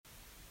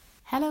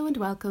Hello and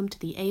welcome to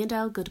the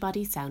A&L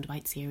Goodbody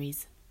Soundbite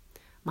series.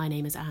 My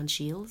name is Anne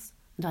Shields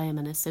and I am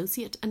an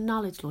Associate and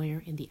Knowledge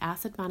Lawyer in the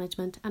Asset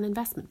Management and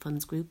Investment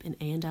Funds Group in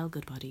A&L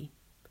Goodbody.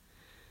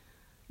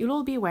 You'll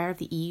all be aware of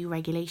the EU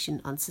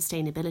regulation on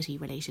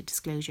sustainability-related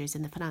disclosures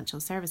in the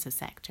financial services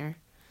sector.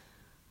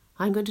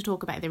 I'm going to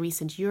talk about the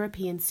recent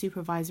European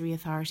Supervisory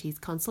Authority's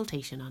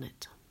consultation on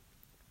it.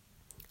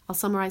 I'll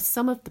summarise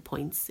some of the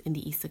points in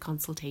the ESA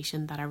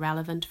consultation that are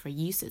relevant for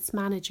UCITS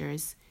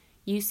managers,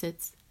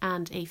 UCITS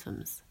and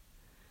AIFMs.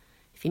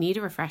 If you need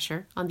a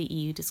refresher on the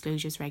EU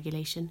Disclosures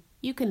Regulation,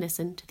 you can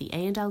listen to the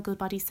A&L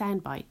Goodbody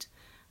Soundbite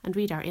and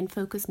read our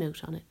in-focus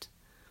note on it.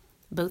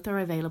 Both are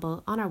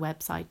available on our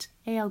website,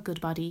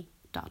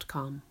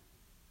 algoodbody.com.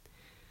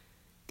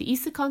 The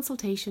ESA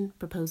consultation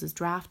proposes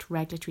draft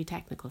regulatory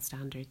technical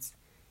standards.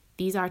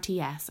 These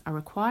RTS are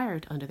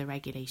required under the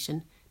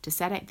regulation to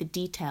set out the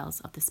details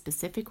of the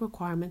specific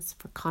requirements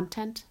for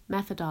content,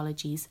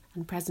 methodologies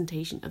and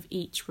presentation of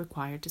each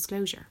required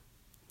disclosure.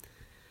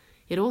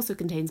 It also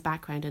contains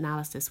background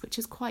analysis, which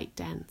is quite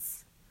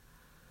dense.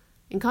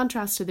 In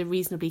contrast to the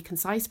reasonably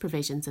concise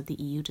provisions of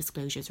the EU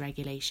Disclosures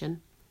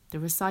Regulation, the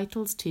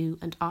recitals to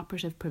and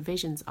operative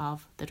provisions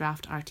of the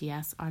draft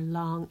RTS are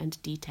long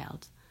and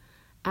detailed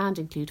and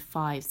include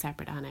 5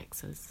 separate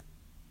annexes.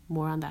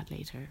 More on that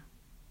later.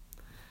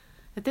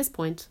 At this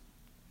point,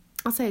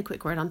 I'll say a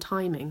quick word on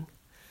timing.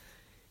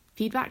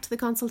 Feedback to the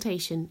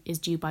consultation is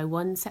due by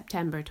 1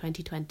 September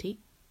 2020.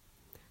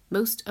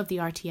 Most of the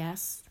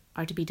RTS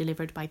are to be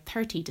delivered by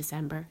 30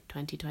 December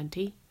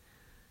 2020,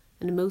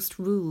 and most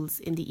rules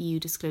in the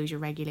EU Disclosure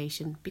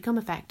Regulation become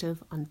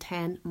effective on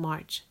 10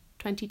 March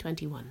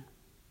 2021.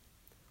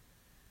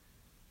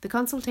 The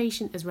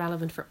consultation is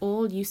relevant for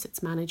all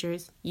UCITS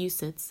managers,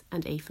 UCITS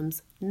and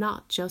AIFMs,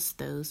 not just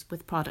those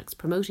with products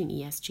promoting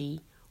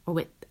ESG or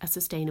with a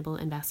sustainable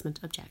investment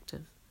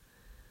objective.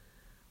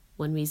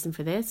 One reason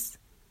for this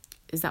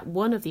is that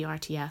one of the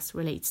RTS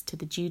relates to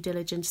the due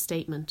diligence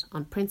statement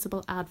on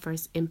principal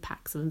adverse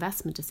impacts of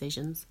investment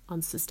decisions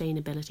on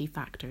sustainability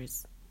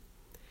factors.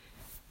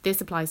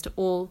 This applies to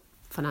all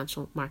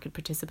financial market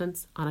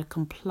participants on a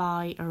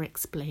comply or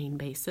explain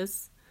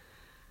basis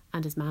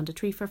and is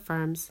mandatory for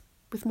firms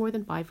with more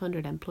than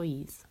 500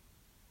 employees.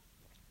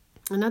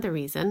 Another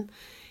reason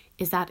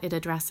is that it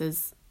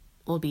addresses,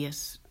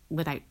 albeit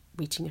without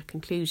reaching a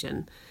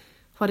conclusion,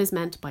 what is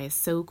meant by a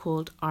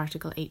so-called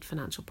Article 8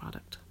 financial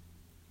product.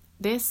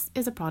 This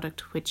is a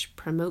product which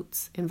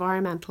promotes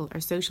environmental or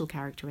social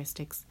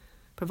characteristics,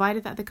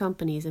 provided that the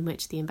companies in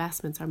which the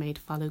investments are made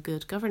follow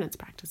good governance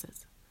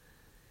practices.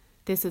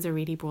 This is a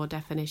really broad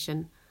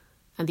definition,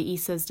 and the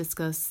ESAs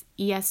discuss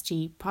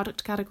ESG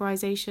product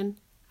categorisation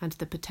and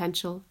the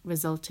potential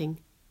resulting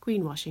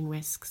greenwashing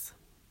risks.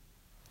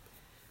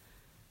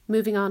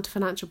 Moving on to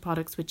financial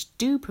products which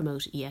do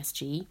promote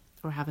ESG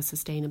or have a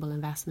sustainable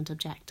investment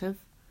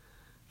objective.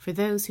 For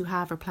those who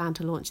have or plan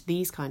to launch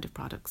these kind of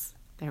products,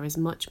 there is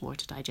much more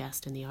to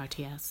digest in the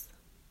RTS.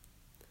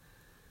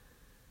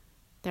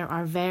 There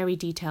are very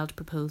detailed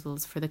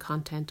proposals for the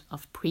content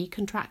of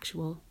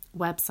pre-contractual,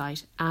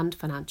 website and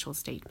financial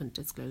statement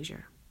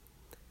disclosure.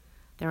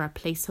 There are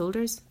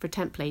placeholders for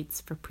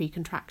templates for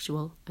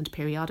pre-contractual and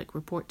periodic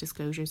report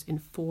disclosures in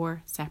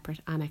 4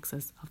 separate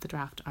annexes of the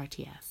draft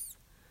RTS.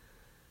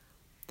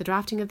 The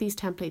drafting of these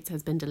templates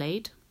has been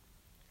delayed,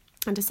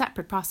 and a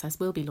separate process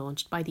will be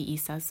launched by the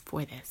ESAs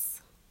for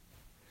this.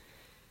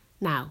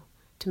 Now,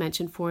 to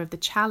mention 4 of the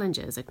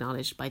challenges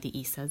acknowledged by the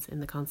ESAs in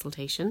the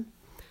consultation.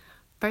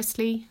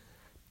 Firstly,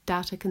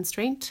 data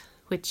constraint,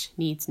 which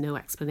needs no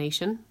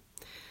explanation.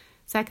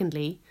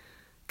 Secondly,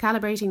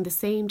 calibrating the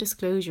same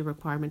disclosure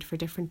requirement for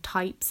different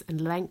types and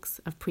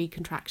lengths of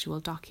pre-contractual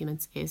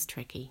documents is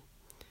tricky.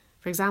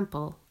 For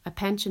example, a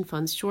pension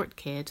fund's short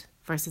KID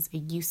versus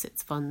a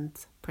UCITS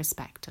fund's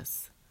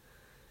prospectus.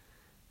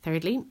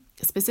 Thirdly,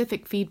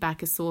 specific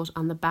feedback is sought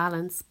on the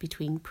balance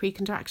between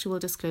pre-contractual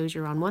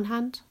disclosure on one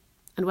hand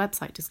and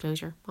website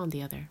disclosure on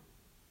the other.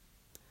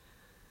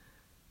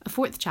 A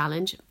 4th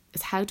challenge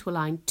is how to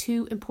align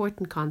 2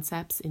 important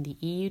concepts in the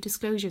EU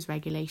Disclosures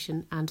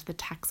Regulation and the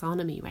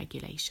Taxonomy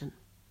Regulation.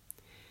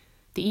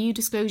 The EU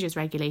Disclosures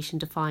Regulation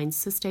defines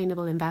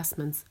sustainable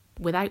investments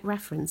without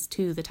reference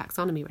to the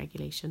Taxonomy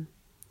Regulation.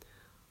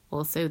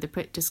 Also,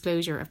 the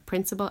disclosure of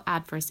principal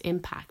adverse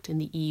impact in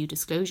the EU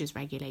Disclosures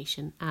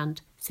Regulation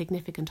and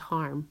significant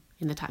harm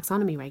in the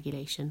Taxonomy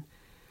Regulation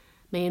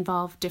may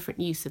involve different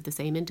use of the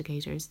same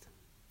indicators.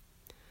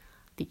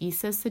 The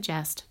ESAs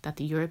suggest that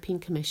the European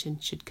Commission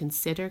should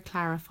consider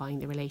clarifying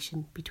the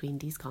relation between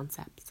these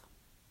concepts.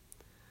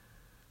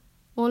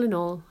 All in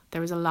all,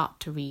 there is a lot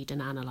to read and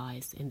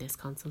analyse in this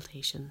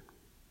consultation.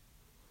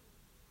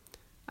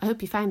 I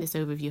hope you found this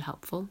overview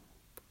helpful.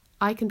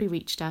 I can be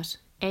reached at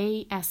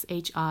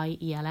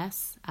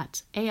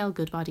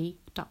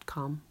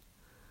ashiels@algoodbody.com.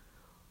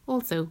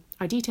 Also,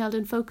 our detailed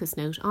and focus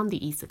note on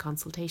the ESA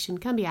consultation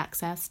can be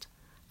accessed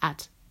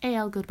at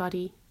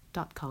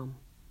algoodbody.com.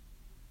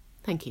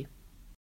 Thank you.